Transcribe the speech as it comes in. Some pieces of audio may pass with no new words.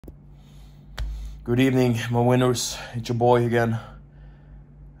Good evening, my winners. It's your boy again.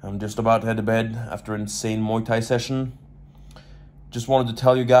 I'm just about to head to bed after an insane Muay Thai session. Just wanted to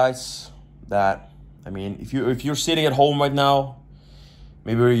tell you guys that, if you're sitting at home right now,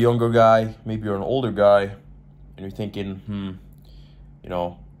 maybe you're a younger guy, maybe you're an older guy, and you're thinking,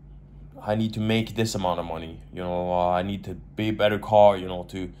 I need to make this amount of money. I need to be a better car,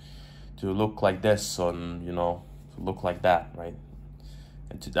 to look like this and, to look like that, right?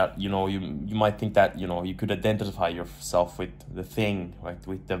 And to that, you might think that, you could identify yourself with the thing, right?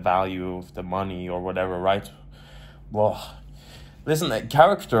 With the value of the money or whatever, right? Well, listen, a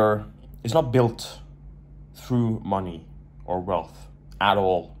character is not built through money or wealth at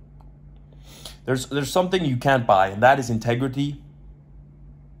all. There's something you can't buy, and that is integrity.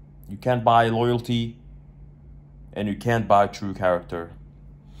 You can't buy loyalty, and you can't buy true character.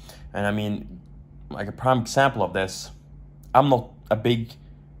 And like a prime example of this, I'm not a big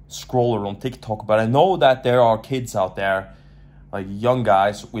scroller on TikTok, but I know that there are kids out there, like young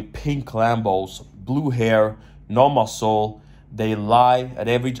guys with pink Lambos, blue hair, no muscle. They lie at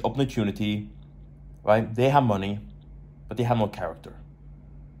every opportunity, right? They have money, but they have no character,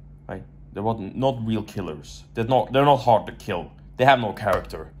 right? They're not real killers. They're not hard to kill. They have no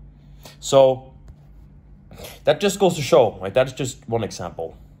character. So that just goes to show, right? That's just one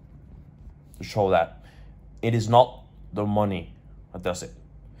example to show that it is not the money that does it.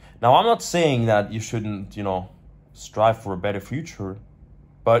 Now, I'm not saying that you shouldn't, strive for a better future,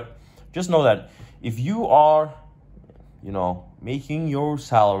 but just know that if you are, making your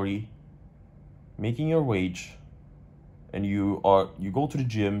salary, making your wage, and you go to the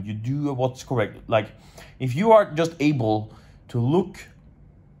gym, you do what's correct. Like, if you are just able to look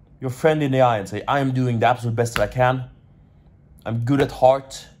your friend in the eye and say, I am doing the absolute best that I can, I'm good at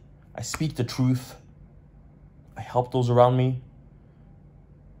heart, I speak the truth, I help those around me,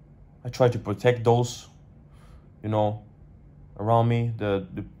 I try to protect those, around me, the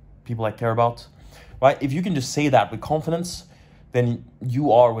people I care about, right? If you can just say that with confidence, then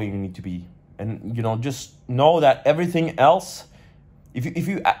you are where you need to be. And, just know that everything else,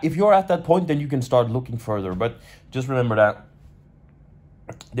 if you're at that point, then you can start looking further. But just remember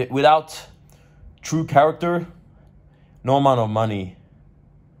that without true character, no amount of money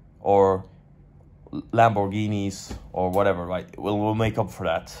or Lamborghinis or whatever, right, will make up for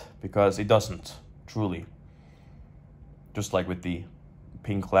that, because it doesn't, truly. Just like with the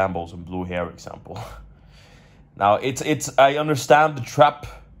pink Lambos and blue hair example. Now, I understand the trap.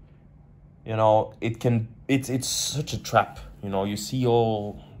 It's such a trap. You see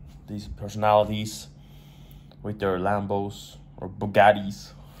all these personalities with their Lambos or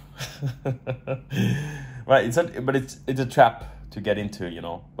Bugattis. Right, it's a trap to get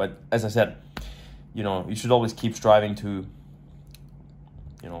into, But as I said, you should always keep striving to,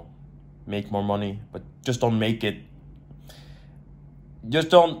 make more money, but just don't make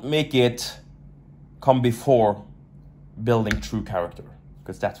it come before building true character,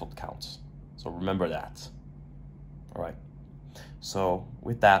 because that's what counts. So remember that. All right. So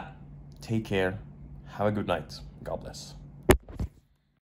with that, take care. Have a good night. God bless.